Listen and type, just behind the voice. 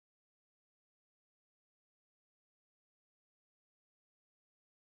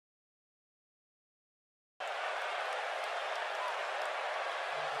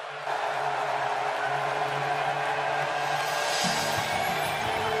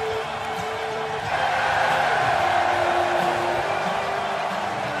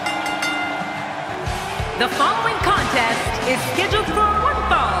The following contest is scheduled for one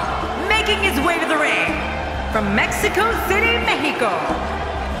fall, making his way to the ring from Mexico City, Mexico,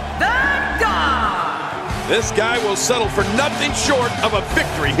 the Dog. This guy will settle for nothing short of a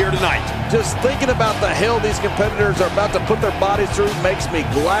victory here tonight. Just thinking about the hell these competitors are about to put their bodies through makes me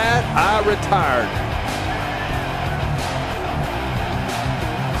glad I retired.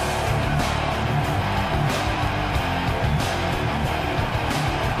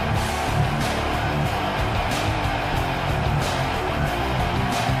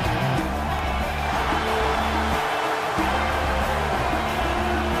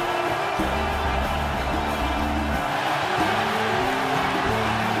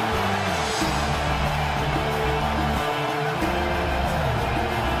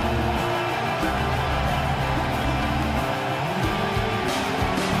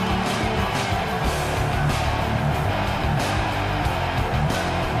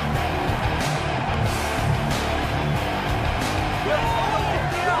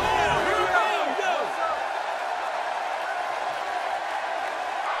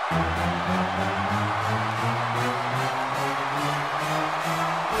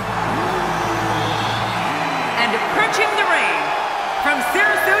 And approaching the ring from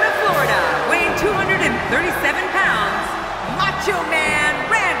Sarasota, Florida, weighing 237 pounds, Macho Man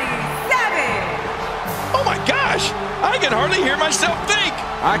Randy Savage. Oh my gosh, I can hardly hear myself think.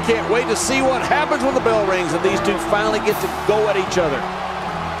 I can't wait to see what happens when the bell rings and these two finally get to go at each other.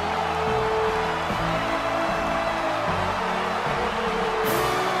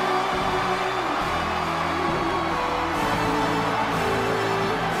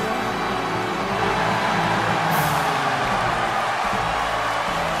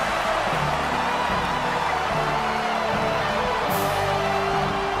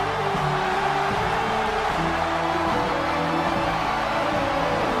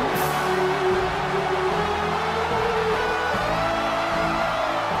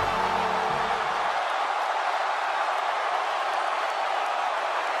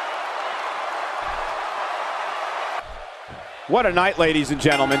 What a night, ladies and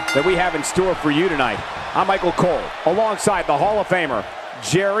gentlemen, that we have in store for you tonight. I'm Michael Cole, alongside the Hall of Famer,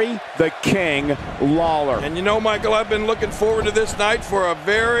 Jerry the King Lawler. And you know, Michael, I've been looking forward to this night for a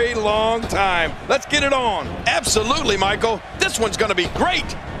very long time. Let's get it on. Absolutely, Michael. This one's going to be great.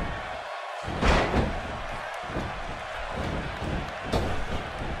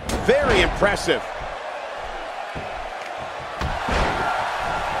 Very impressive.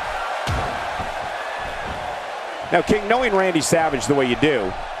 Now, King, knowing Randy Savage the way you do,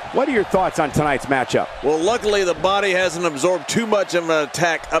 what are your thoughts on tonight's matchup? Well, luckily the body hasn't absorbed too much of an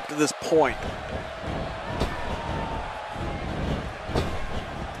attack up to this point.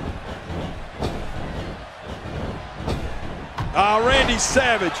 Randy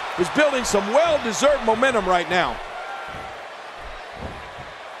Savage is building some well-deserved momentum right now.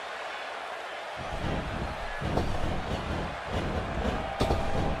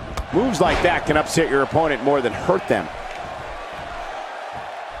 Moves like that can upset your opponent more than hurt them.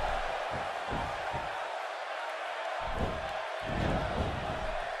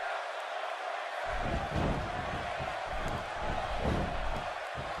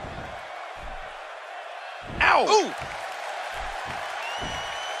 Ow! Ooh.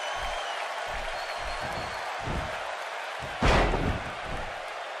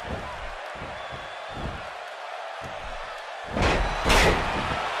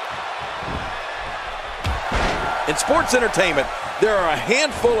 In sports entertainment, there are a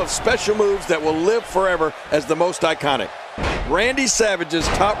handful of special moves that will live forever as the most iconic. Randy Savage's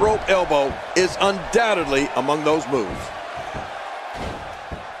top rope elbow is undoubtedly among those moves.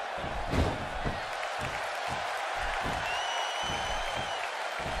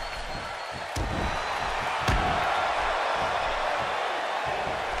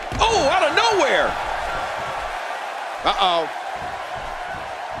 Oh, out of nowhere! Uh-oh.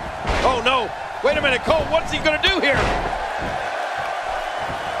 Oh, no. Wait a minute, Cole, what's he going to do here?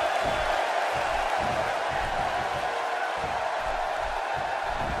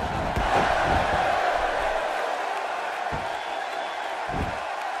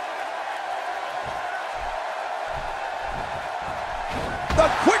 The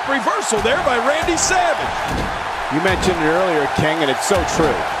quick reversal there by Randy Savage. You mentioned it earlier, King, and it's so true.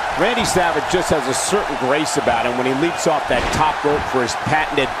 Randy Savage just has a certain grace about him when he leaps off that top rope for his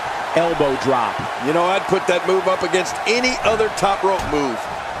patented elbow drop. You know, I'd put that move up against any other top rope move,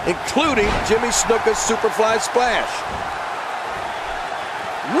 including Jimmy Snuka's Superfly Splash.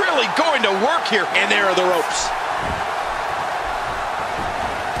 Really going to work here, and there are the ropes.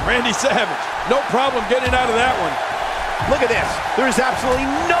 Randy Savage, no problem getting out of that one. Look at this. There is absolutely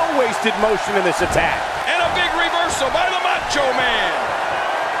no wasted motion in this attack. And And a big reversal by the Macho Man.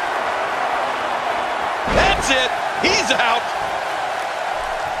 That's it. He's out.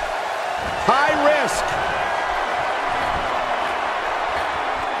 High risk.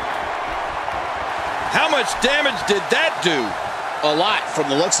 How much damage did that do? A lot from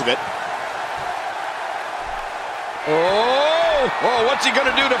the looks of it. Oh, what's he going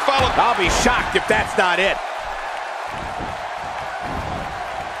to do to follow? I'll be shocked if that's not it.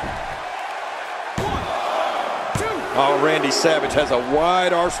 Oh, Randy Savage has a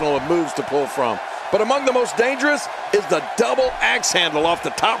wide arsenal of moves to pull from. But among the most dangerous is the double axe handle off the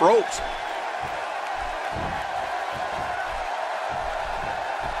top ropes.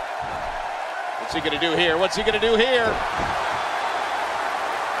 What's he going to do here? What's he going to do here?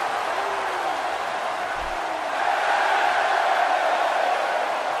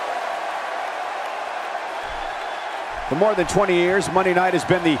 For more than 20 years, Monday night has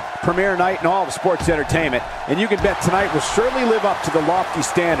been the premier night in all of sports entertainment, and you can bet tonight will surely live up to the lofty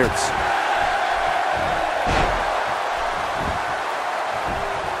standards.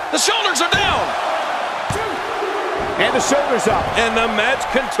 The shoulders are down. And the shoulders up. And the match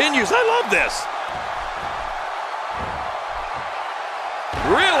continues. I love this.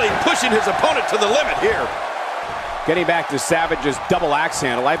 Really pushing his opponent to the limit here. Getting back to Savage's double axe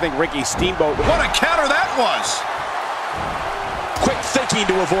handle, I think Ricky Steamboat... What a counter that was! Quick thinking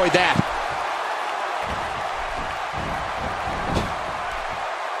to avoid that.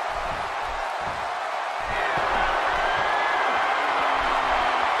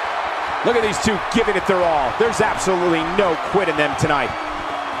 Look at these two giving it their all. There's absolutely no quit in them tonight.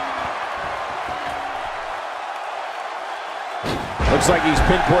 Looks like he's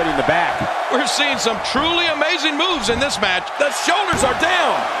pinpointing the back. We're seeing some truly amazing moves in this match. The shoulders are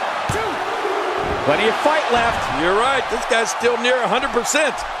down. Plenty of fight left. You're right. This guy's still near 100%.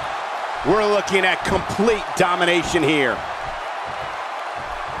 We're looking at complete domination here.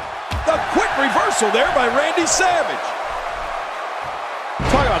 The quick reversal there by Randy Savage.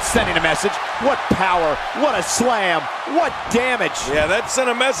 Talk about sending a message. What power, what a slam, what damage. Yeah, that sent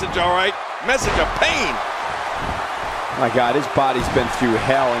a message, all right. Message of pain. My God, his body's been through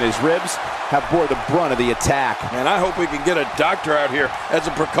hell, and his ribs have bore the brunt of the attack. And I hope we can get a doctor out here as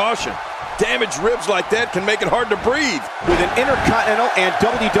a precaution. Damaged ribs like that can make it hard to breathe. With an Intercontinental and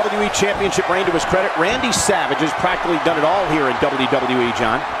WWE Championship reign to his credit, Randy Savage has practically done it all here in WWE,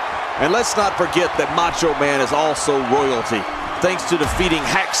 John. And let's not forget that Macho Man is also royalty, thanks to defeating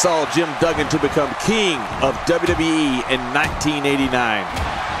Hacksaw Jim Duggan to become king of WWE in 1989.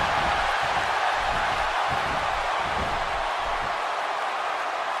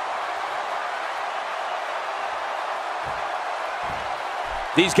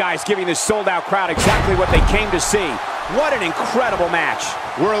 These guys giving this sold-out crowd exactly what they came to see. What an incredible match.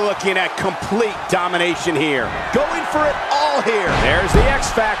 We're looking at complete domination here. Going for it all here. There's the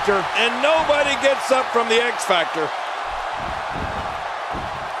X Factor. And nobody gets up from the X Factor.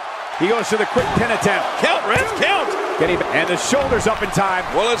 He goes to the quick pin attempt. Count, Ref, count. And the shoulders up in time.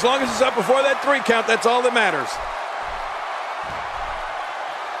 Well, as long as it's up before that 3 count, that's all that matters.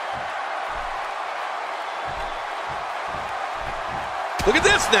 Look at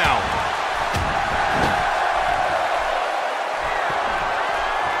this now.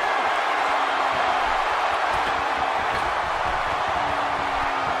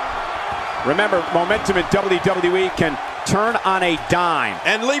 Remember, momentum in WWE can turn on a dime.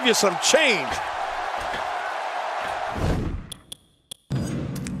 And leave you some change.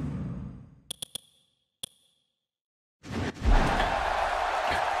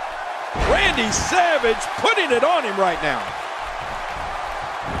 Randy Savage putting it on him right now.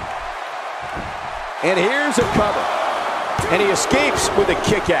 And here's a cover. And he escapes with a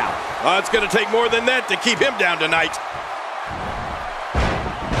kick out. It's going to take more than that to keep him down tonight.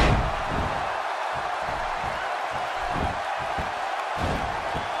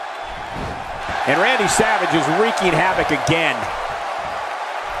 And Randy Savage is wreaking havoc again.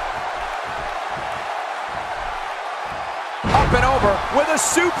 Up and over with a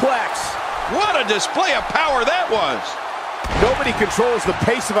suplex. What a display of power that was. Nobody controls the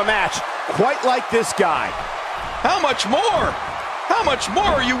pace of a match quite like this guy. How much more? How much more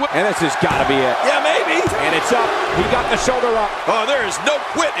are you? And this has got to be it. Yeah, maybe. And it's up. He got the shoulder up. Oh, there is no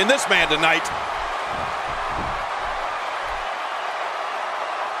quit in this man tonight.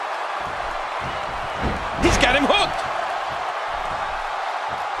 He's got him hooked.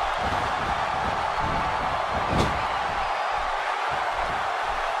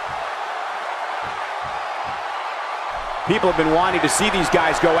 People have been wanting to see these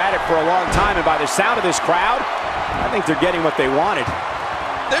guys go at it for a long time, and by the sound of this crowd, I think they're getting what they wanted.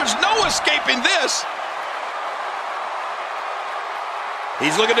 There's no escaping this.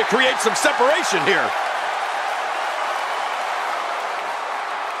 He's looking to create some separation here.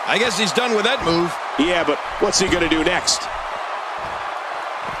 I guess he's done with that move. Yeah, but what's he going to do next?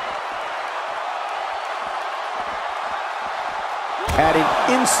 Adding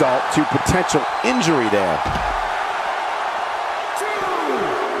insult to potential injury there.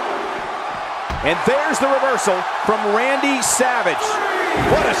 And there's the reversal from Randy Savage.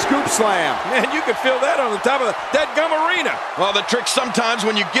 What a scoop slam. Man, you can feel that on the top of that gum arena. Well, the trick sometimes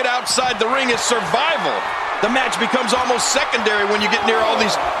when you get outside the ring is survival. The match becomes almost secondary when you get near all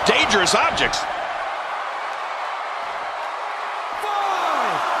these dangerous objects.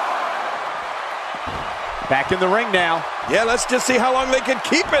 Back in the ring now. Yeah, let's just see how long they can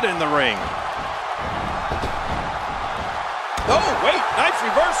keep it in the ring. Oh, wait, nice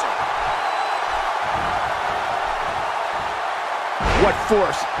reversal. What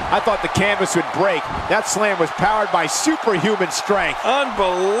force. I thought the canvas would break. That slam was powered by superhuman strength.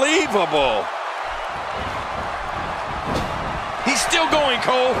 Unbelievable. He's still going,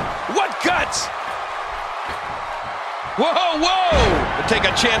 Cole. What guts? Whoa, whoa! To take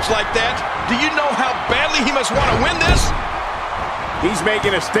a chance like that, do you know how badly he must want to win this? He's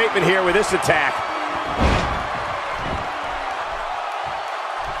making a statement here with this attack.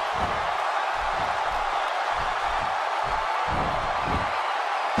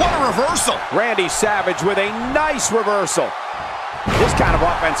 What a reversal! Randy Savage with a nice reversal. This kind of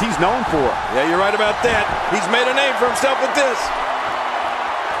offense he's known for. Yeah, you're right about that. He's made a name for himself with this.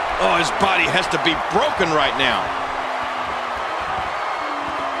 Oh, his body has to be broken right now.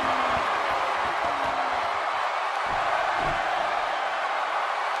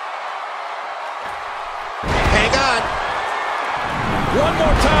 Hang on. One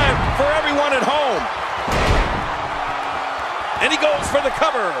more time for everyone at home. And he goes for the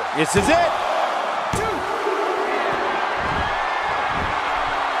cover. This is it.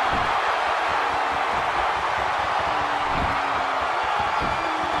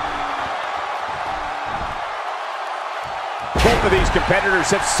 Both of these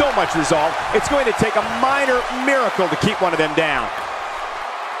competitors have so much resolve, it's going to take a minor miracle to keep one of them down.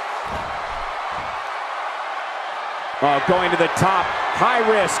 Oh, going to the top, high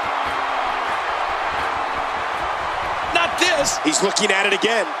risk. Not this. He's looking at it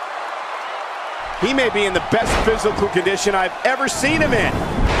again. He may be in the best physical condition I've ever seen him in.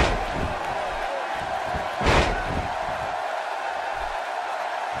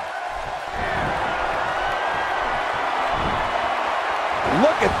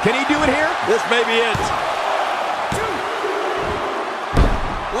 Look at, can he do it here? This may be it.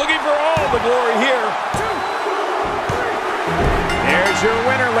 Looking for all the glory here. There's your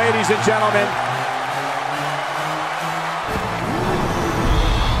winner, ladies and gentlemen.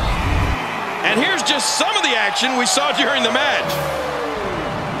 And here's just some of the action we saw during the match.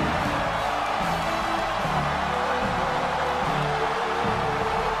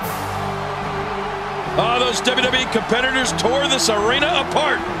 Oh, those WWE competitors tore this arena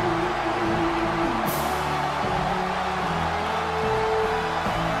apart.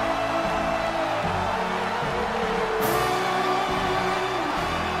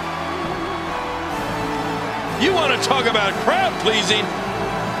 You want to talk about crowd pleasing?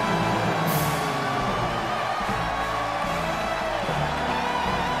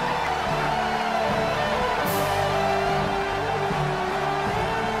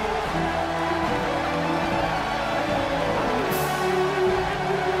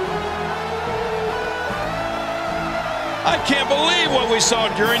 I can't believe what we saw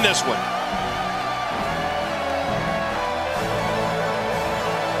during this one.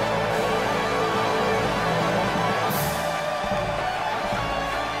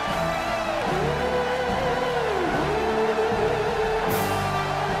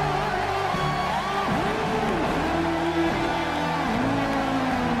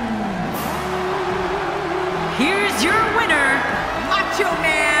 Here's your winner, Macho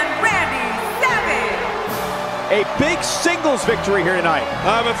Man Randy Savage. A big singles victory here tonight.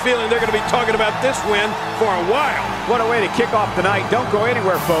 I have a feeling they're going to be talking about this win for a while. What a way to kick off the night. Don't go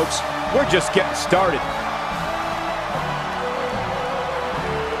anywhere, folks. We're just getting started.